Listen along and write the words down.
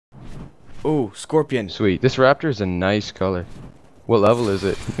Ooh, scorpion. Sweet. This raptor is a nice color. What level is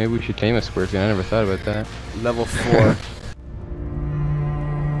it? Maybe we should tame a scorpion. I never thought about that. Level 4.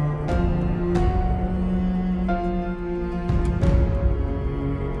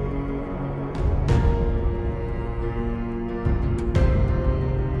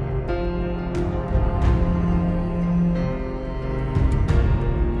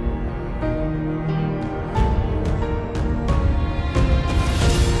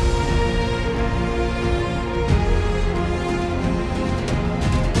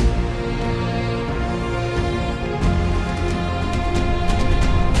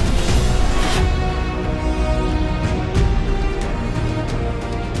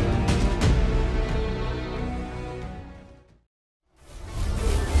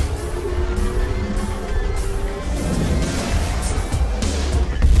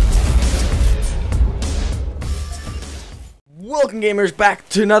 Welcome gamers back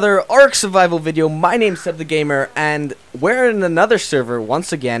to another Ark Survival video. My name's Seb the Gamer and we're in another server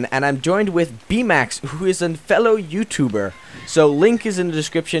once again, and I'm joined with Bmax, who is a fellow YouTuber. So link is in the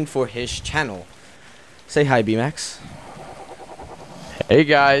description for his channel. Say hi, Bmax. Hey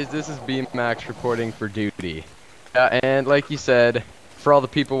guys, this is Bmax reporting for duty. And like you said, for all the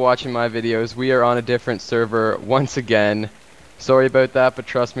people watching my videos, we are on a different server once again. Sorry about that, but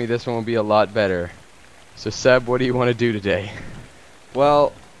trust me, this one will be a lot better. So Seb, what do you want to do today?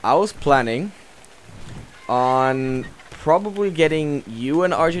 Well, I was planning on probably getting you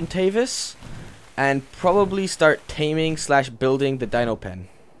an Argentavis and probably start taming / building the dino pen.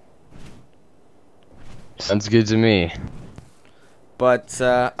 Sounds good to me. But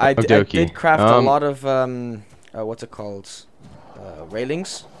I did craft a lot of what's it called?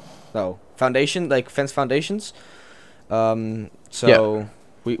 Railings? No, foundation, like fence foundations. So yeah.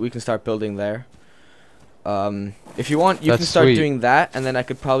 we can start building there. If you want, you can start doing that, and then I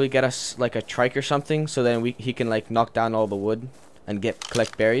could probably get us like a trike or something, so then he can like knock down all the wood and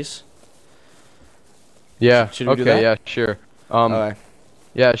collect berries. Yeah. Should we do that? Yeah, sure. Okay.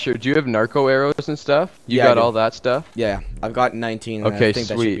 Yeah, sure. Do you have narco arrows and stuff? You got all that stuff? Yeah, I've got 19. Okay, I think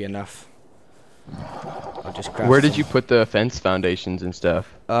that should be enough. I'll just craft Where did you put the fence foundations and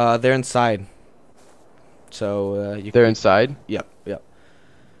stuff? They're inside. So they're inside? Yep.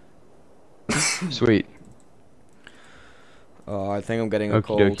 Sweet. Oh, I think I'm getting a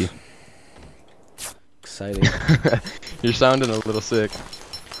cold. Dokey. Exciting. You're sounding a little sick.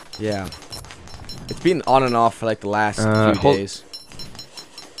 Yeah. It's been on and off for like the last few days.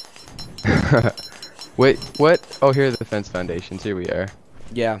 Wait, what? Oh, here are the fence foundations. Here we are.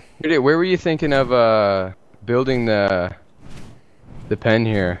 Yeah. Where were you thinking of building the pen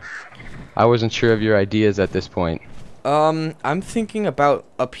here? I wasn't sure of your ideas at this point. I'm thinking about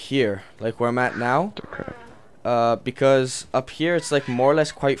up here, like where I'm at now. Okay. Because up here it's like more or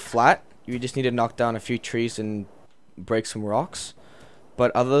less quite flat. You just need to knock down a few trees and break some rocks. But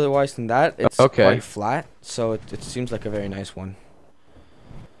otherwise than that, it's quite flat. So it seems like a very nice one.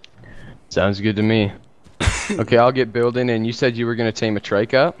 Sounds good to me. Okay, I'll get building, and you said you were gonna tame a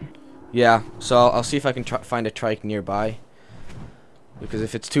trike up? Yeah, so I'll see if I can find a trike nearby. Because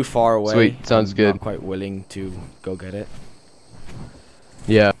if it's too far away, sweet, sounds good. I'm not quite willing to go get it.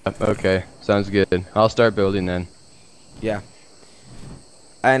 Yeah, okay, sounds good. I'll start building then. Yeah.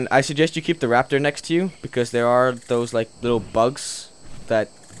 And I suggest you keep the raptor next to you, because there are those like little bugs that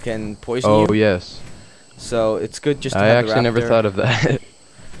can poison you. Oh, yes. So it's good just to I have the raptor. actually never thought of that.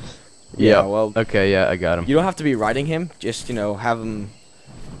 Yeah, well. Okay, yeah, I got him. You don't have to be riding him, just, you know, have him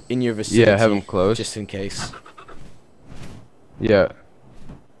in your vicinity. Yeah, have him close. Just in case. Yeah.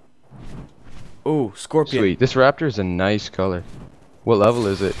 Ooh, scorpion. Sweet. This raptor is a nice color. What level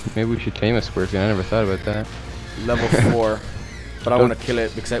is it? Maybe we should tame a scorpion. I never thought about that. Level 4. But I want to kill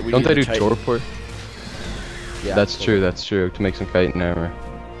it because we don't need they do torpor? Yeah. That's true. That's true. To make some chitin armor.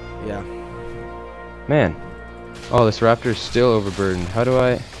 Yeah. Man. Oh, this raptor is still overburdened. How do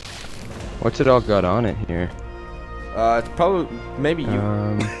I? What's it all got on it here? It's probably maybe you.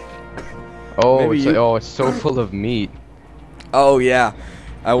 Oh, maybe it's so full of meat. Oh yeah.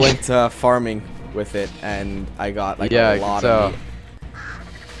 I went farming with it, and I got like a lot of meat.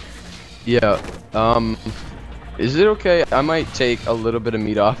 Yeah. Is it okay? I might take a little bit of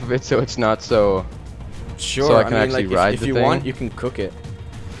meat off of it, so it's not so. Sure. So I can mean, actually like, ride if the you thing. want, you can cook it,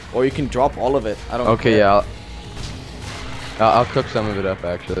 or you can drop all of it. I don't. Okay. care. Yeah. I'll cook some of it up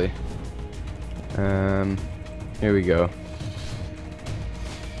actually. Here we go.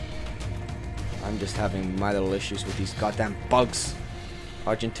 I'm just having my little issues with these goddamn bugs.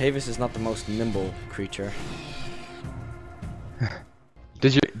 Argentavis is not the most nimble creature.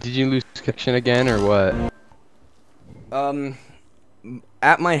 Did you lose connection again or what?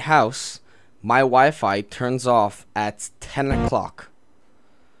 At my house, my Wi-Fi turns off at 10 o'clock.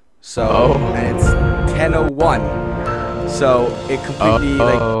 So, and it's 10:01. So it completely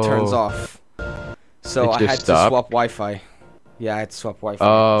like turns off. So I had to swap Wi-Fi. Yeah, I had to swap Wi-Fi.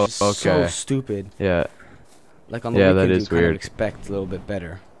 Oh, which is so stupid. Yeah. Like on the weekend, you kind of expect a little bit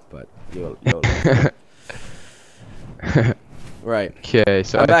better, but you'll right. Okay,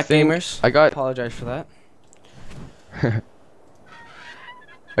 so I'm back, think gamers. I apologize for that.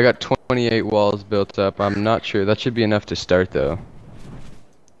 I got 28 walls built up. I'm not sure. That should be enough to start, though.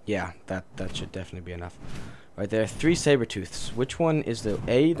 Yeah, that should definitely be enough. Right, there are 3 saber-tooths. Which one is the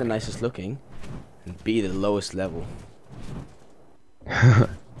A, the nicest looking, and B, the lowest level?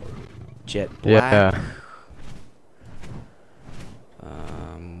 Jet black. Yeah.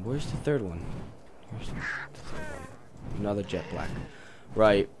 Where's the third one? Where's the third one? Another jet black.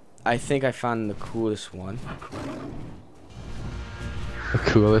 Right, I think I found the coolest one. The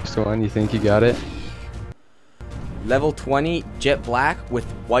coolest one? You think you got it? Level 20, jet black with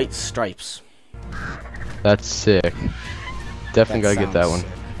white stripes. That's sick. Definitely gotta get that one. Sick.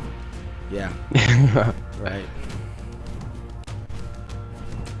 Yeah. Right.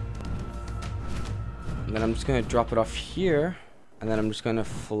 And then I'm just gonna drop it off here, and then I'm just gonna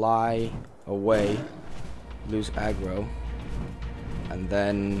fly away, lose aggro, and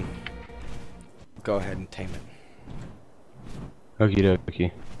then go ahead and tame it. Okie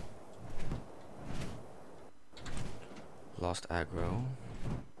dokie. Lost aggro.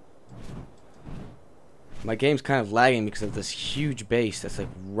 My game's kind of lagging because of this huge base that's like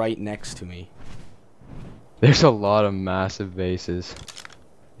right next to me. There's a lot of massive bases.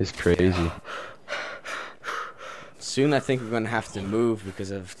 It's crazy. Soon I think we're gonna have to move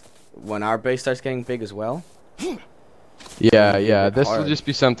because of when our base starts getting big as well. Yeah, this will just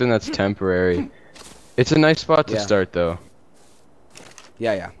be something that's temporary. It's a nice spot to start though.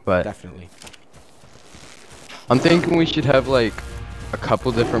 Yeah, but definitely. I'm thinking we should have like a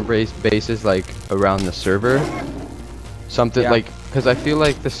couple different bases like around the server. Something like, because I feel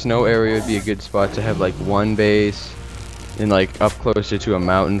like the snow area would be a good spot to have like one base and like up closer to a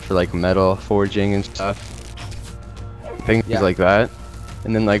mountain for like metal forging and stuff. Things like that.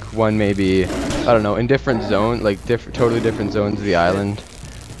 And then like one maybe, I don't know, in different zones, like totally different zones of the island.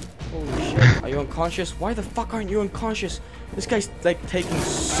 Holy shit, are you unconscious? Why the fuck aren't you unconscious? This guy's like taking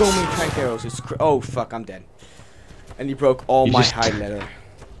so many trank arrows. It's oh fuck, I'm dead. And he broke all my hide leather.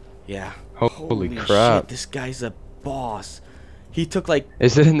 Yeah. Holy crap. Shit, this guy's a boss. He took like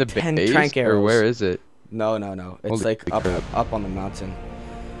Is it in the 10 base trank arrows. or where is it? No. It's like up on the mountain.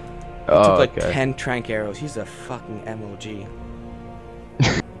 He Oh, took like 10 trank arrows. He's a fucking MOG.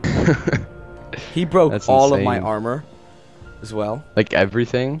 He broke all of my armor as well. Like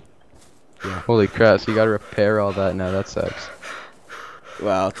everything? Yeah. Holy crap, so you gotta repair all that now. That sucks.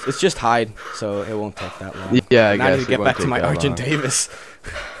 Well, it's just hide, so it won't take that long. Yeah, I now guess I need to get back to my Argent long. Davis.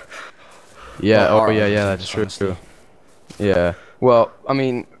 Yeah, well, that's true. Yeah. Well, I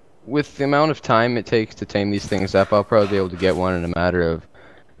mean, with the amount of time it takes to tame these things up, I'll probably be able to get one in a matter of,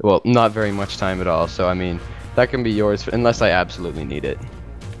 well, not very much time at all. So, I mean, that can be yours unless I absolutely need it.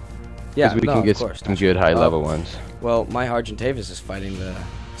 Yeah, we can get some good high-level ones. Well, my Argent Davis is fighting the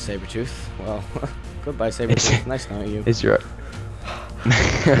saber-tooth. Well, goodbye, saber-tooth. Nice knowing you. Is your...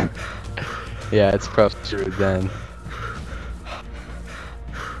 Yeah, it's probably true then.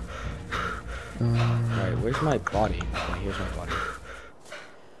 Alright, where's my body? Okay, here's my body.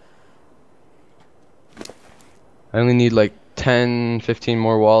 I only need like 10, 15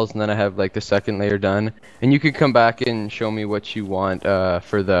 more walls, and then I have like the second layer done. And you could come back and show me what you want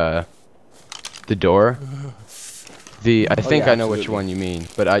for the door. I think I know which one you mean,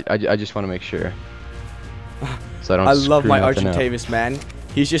 but I just want to make sure. So I love my Argent Davis, man.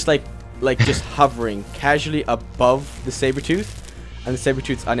 He's just like just hovering casually above the saber-tooth, and the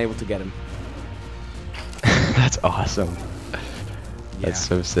saber-tooth's unable to get him. That's awesome. That's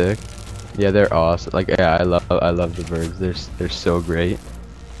so sick. Yeah, they're awesome. Like, yeah, I love the birds. They're so great.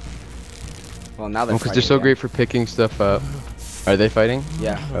 Well, now they're because they're so great for picking stuff up. Are they fighting?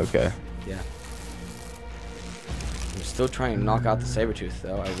 Yeah. Okay. Yeah. I'm still trying to knock out the saber-tooth,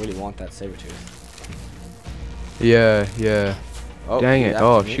 though. I really want that saber-tooth. Yeah. Oh, dang it.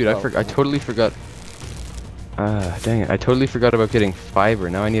 Oh, shoot. I totally forgot. Dang it. I totally forgot about getting fiber.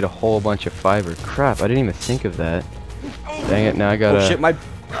 Now I need a whole bunch of fiber. Crap, I didn't even think of that. Dang it, now I gotta... Oh, shit, my...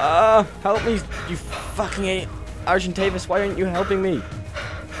 help me, you fucking Argent Davis. Why aren't you helping me?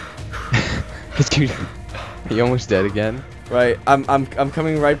 Dude, are you almost dead again? Right, I'm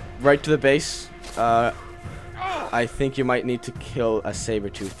coming right to the base. I think you might need to kill a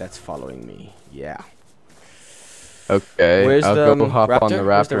saber-tooth that's following me. Yeah. Okay, Where's I'll go hop on the raptor.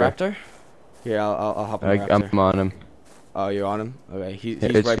 Where's the raptor? Here, I'll hop on the raptor. I'm on him. Oh, you're on him? Okay, he's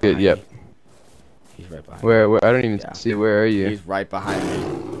it's right good, behind yep. me. He's right behind Where? I don't even see. Where are you? He's right behind me.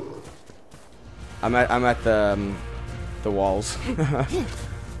 I'm at the walls.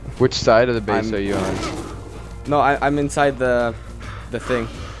 Which side of the base are you on? No, I'm inside the thing.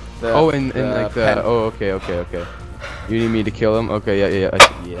 In like the pen. Oh, okay. You need me to kill him? Okay,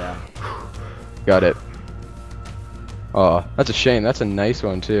 yeah. Got it. Oh, that's a shame. That's a nice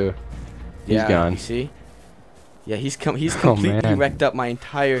one too. He's gone. You see? Yeah, he's completely wrecked up my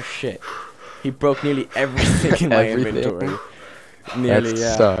entire shit. He broke nearly everything in my inventory. Nearly,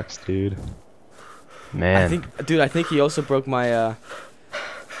 that sucks, dude. Man. I think he also broke my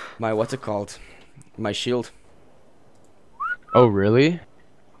my what's it called? My shield. Oh, really?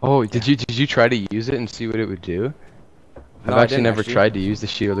 Oh, did you try to use it and see what it would do? No, I've actually never tried to use the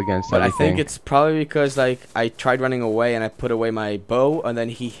shield against anything. But I think it's probably because like I tried running away and I put away my bow and then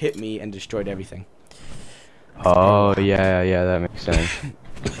he hit me and destroyed everything. Oh, yeah, that makes sense.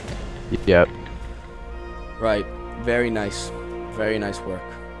 Yep. Right. Very nice. Very nice work.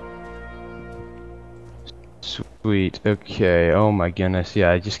 Sweet. Okay. Oh my goodness.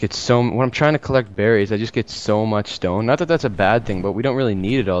 Yeah, I just get when I'm trying to collect berries, I just get so much stone. Not that that's a bad thing, but we don't really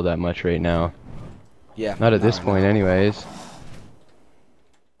need it all that much right now. Yeah. Not at this point anyways.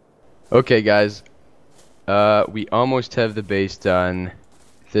 Okay, guys. We almost have the base done.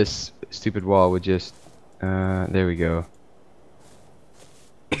 This stupid wall would just there we go.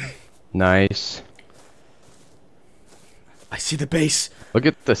 Nice. I see the base. Look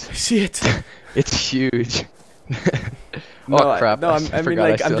at this. I see it. It's huge. No, oh crap! I mean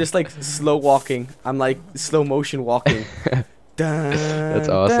like I'm just like slow walking. I'm like slow motion walking. That's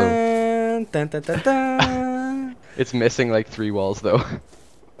awesome. Dun, dun, dun, dun. It's missing like 3 walls though.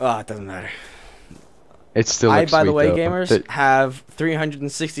 Oh, it doesn't matter. It still looks by the sweet, way, though. gamers, have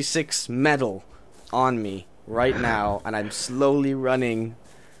 366 metal on me right now, and I'm slowly running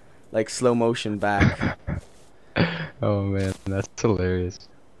like slow motion back. Oh man, that's hilarious.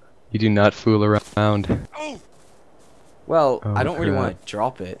 You do not fool around. Well, I don't really want to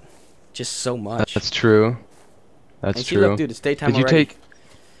drop it. Just so much. That's true. That's true. Look, dude, it's daytime already. Did you take...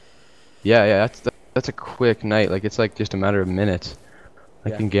 Yeah, that's a quick night. Like, it's like just a matter of minutes.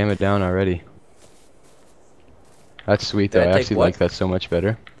 I can gam it down already. That's sweet, though. I actually like that so much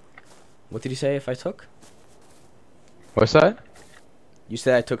better. What did you say if I took? What's that? You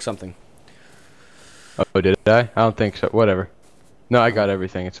said I took something. Oh, did I? I don't think so. Whatever. No, I got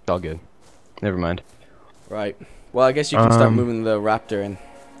everything. It's all good. Never mind. Right. Well, I guess you can start moving the raptor in.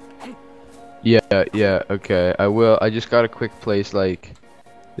 Yeah, okay. I will. I just got a quick place, like...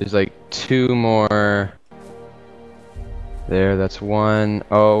 There's like 2 more... There, that's 1.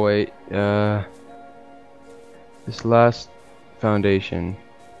 Oh, wait. This last foundation...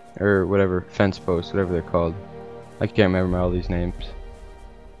 Or whatever, fence post, whatever they're called. I can't remember all these names.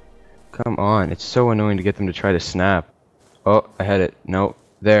 Come on, it's so annoying to get them to try to snap. Oh, I had it. No,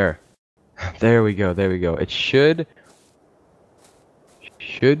 there. There we go, It should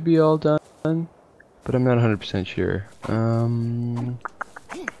be all done, but I'm not 100% sure.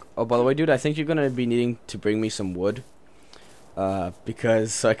 Oh, by the way, dude, I think you're gonna be needing to bring me some wood.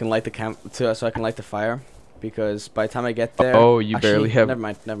 Because so I can light the so I can light the fire. Because by the time I get there... Oh, you barely have... Never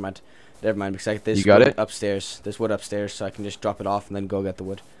mind. Because there's wood upstairs. There's wood upstairs, so I can just drop it off and then go get the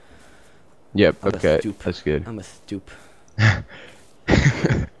wood. Yep, okay. That's good. I'm a stoop.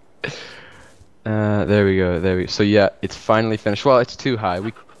 There we go. So yeah, it's finally finished. Well, it's too high.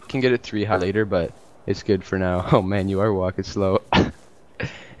 We can get it 3 high later, but it's good for now. Oh man, you are walking slow. It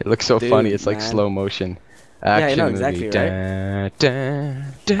looks so funny. It's like slow motion. Action yeah, I know exactly, movie. Right?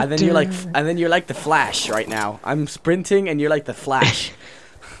 And then you're like the Flash right now. I'm sprinting and you're like the Flash.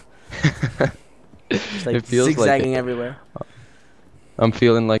 Just like it feels zigzagging like everywhere. I'm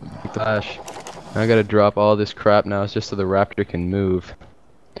feeling like the Flash. I gotta drop all this crap now just so the raptor can move.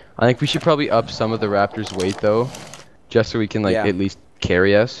 I think we should probably up some of the raptor's weight though, just so we can like at least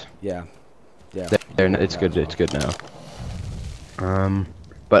carry us. Yeah. It's good. It's good now.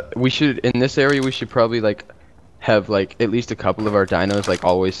 But we should, in this area, we should probably like have like at least a couple of our dinos like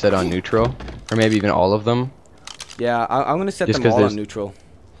always set on neutral, or maybe even all of them. Yeah, I'm gonna set them all on neutral.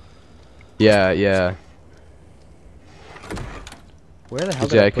 Yeah. Where the hell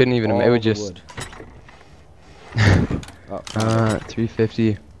did I couldn't even. It would just.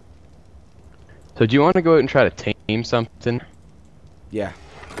 350. So do you want to go out and try to tame something? Yeah.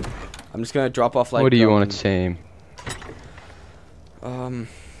 I'm just gonna drop off like. What do you want to tame?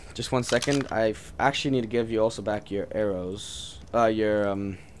 Just 1 second. I actually need to give you also back your arrows. Oh,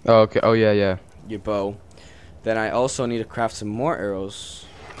 okay. Oh, yeah. Your bow. Then I also need to craft some more arrows.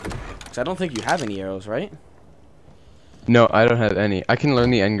 I don't think you have any arrows, right? No, I don't have any. I can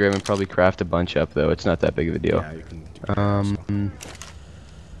learn the engram and probably craft a bunch up, though. It's not that big of a deal. Yeah, you can.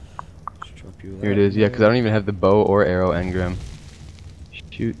 Here it is. Yeah, because I don't even have the bow or arrow engram.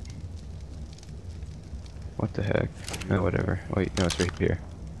 Shoot. What the heck? Oh, whatever. Wait, no, it's right here.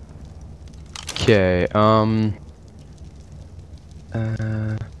 Okay. How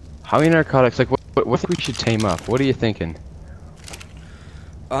many narcotics? Like, what think we should tame up? What are you thinking?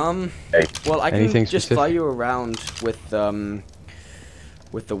 Well, I can just fly you around with the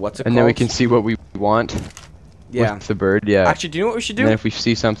what's it called? And then we can see what we want. Yeah. With the bird, yeah. Actually, do you know what we should do? And then if we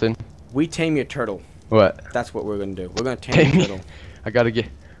see something. We tame your turtle. What? That's what we're gonna do. We're gonna tame your turtle. I gotta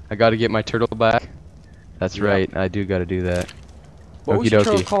get my turtle back. That's right. I do gotta do that. What was your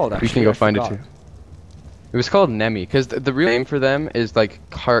turtle called? Actually, we can go find it too. It was called Nemi, because the real name for them is like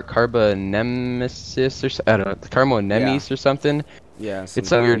Carbonemesis or I don't know, Carbonemes or something. Yeah.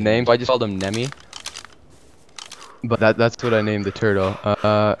 It's a weird name, so I just called them Nemi. But that's what I named the turtle.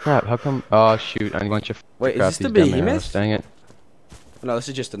 Crap, how come? Oh shoot, I need a bunch of. Wait, is this the behemoth? Dang it. No, this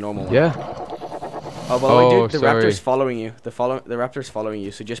is just a normal one. Yeah. Oh, by the way, dude, the raptor's following you. The raptor's following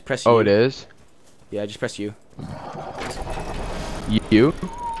you, so just press U. Oh, it is? Yeah, just press U. U?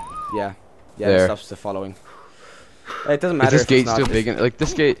 Yeah. Yeah, it stops the following. It doesn't matter. Is this gate still big? Like,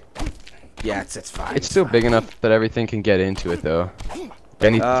 this gate... Yeah, it's fine. It's still big enough that everything can get into it, though.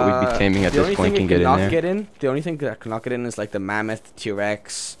 Anything we'd be taming at this point can get in there. The only thing that cannot get in is, like, the mammoth,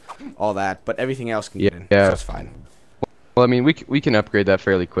 T-Rex, all that. But everything else can get in, so it's fine. Well, I mean, we can upgrade that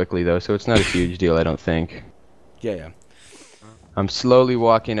fairly quickly, though, so it's not a huge deal, I don't think. Yeah. I'm slowly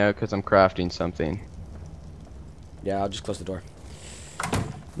walking out because I'm crafting something. Yeah, I'll just close the door.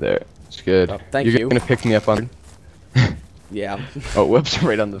 There. It's good. Oh, thank you. You're gonna pick me up on... Yeah. Oh, whoops,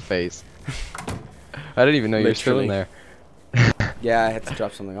 right on the face. I didn't even know you were still in there. Yeah, I had to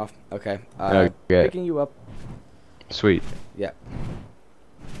drop something off. Okay. Okay. Picking you up. Sweet. Yeah.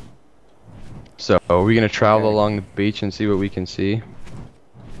 So, are we gonna travel along the beach and see what we can see?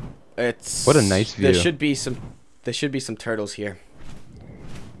 What a nice view. There should be some turtles here.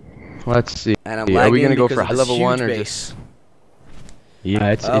 Let's see. And I'm are we gonna go for high level 1 or base. just?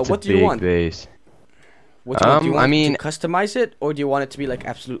 Yeah, it's a big base. What do you want? Do you want to customize it, or do you want it to be like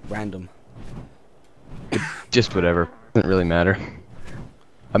absolute random? Just whatever. Doesn't really matter.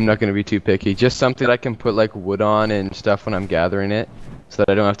 I'm not gonna be too picky. Just something that I can put like wood on and stuff when I'm gathering it, so that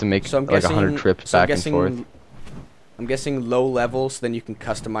I don't have to make like 100 trips back and forth. I'm guessing low level, so then you can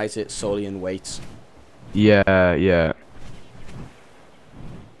customize it solely in weights. Yeah, yeah.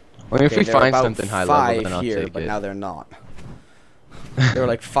 Well, if we find something high level, then I'll take it. But now they're not. There were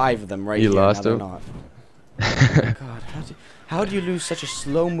like 5 of them right here. You lost them? Not. Oh my God, how do you lose such a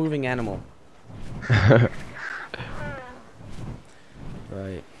slow-moving animal?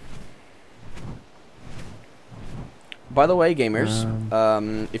 Right. By the way, gamers,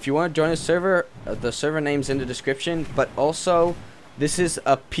 if you want to join the server name's in the description, but also this is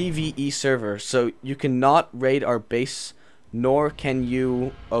a PvE server, so you cannot raid our base, nor can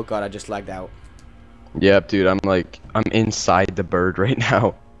you... Oh God, I just lagged out. Yep, dude, I'm inside the bird right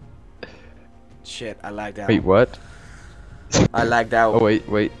now. Shit, I lagged out. Wait, what? I lagged out. Oh, wait.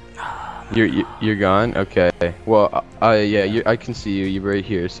 You're gone? Okay. Well, yeah, I can see you. You're right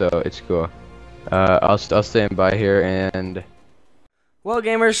here, so it's cool. I'll stand by here and... Well,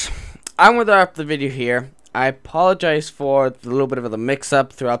 gamers, I'm going to wrap the video here. I apologize for the little bit of a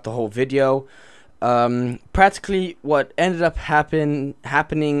mix-up throughout the whole video. Practically, what ended up happening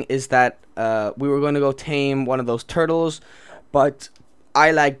is that we were going to go tame one of those turtles, but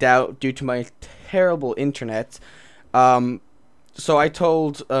I lagged out due to my terrible internet. So I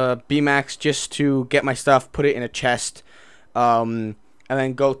told Bmax just to get my stuff, put it in a chest, and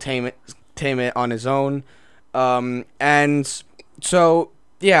then go tame it on his own. And so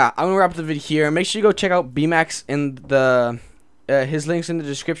yeah, I'm gonna wrap up the video here. Make sure you go check out Bmax in the his links in the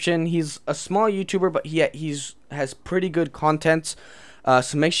description. He's a small YouTuber, but he has pretty good content.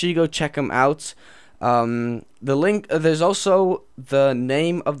 So make sure you go check him out. The link, there's also the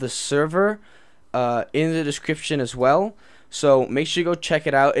name of the server in the description as well. So make sure you go check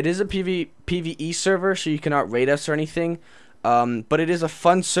it out. It is a PvE server, so you cannot raid us or anything. But it is a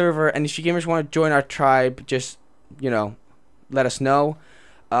fun server, and if you gamers want to join our tribe, just, let us know.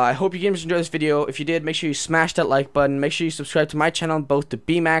 I hope you gamers enjoyed this video. If you did, make sure you smash that like button. Make sure you subscribe to my channel, both to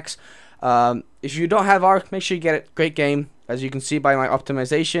Bmax. If you don't have ARC, make sure you get it. Great game. As you can see by my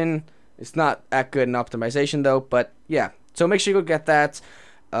optimization, it's not that good in optimization though, but yeah. So make sure you go get that.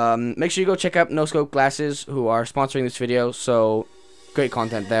 Make sure you go check out No Scope Glasses, who are sponsoring this video. So great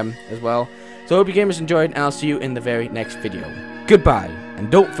content them as well. So I hope you gamers enjoyed, and I'll see you in the very next video. Goodbye. And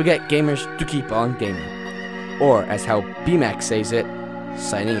don't forget, gamers, to keep on gaming. Or, as how Bmax says it,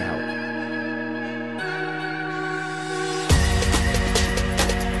 signing out.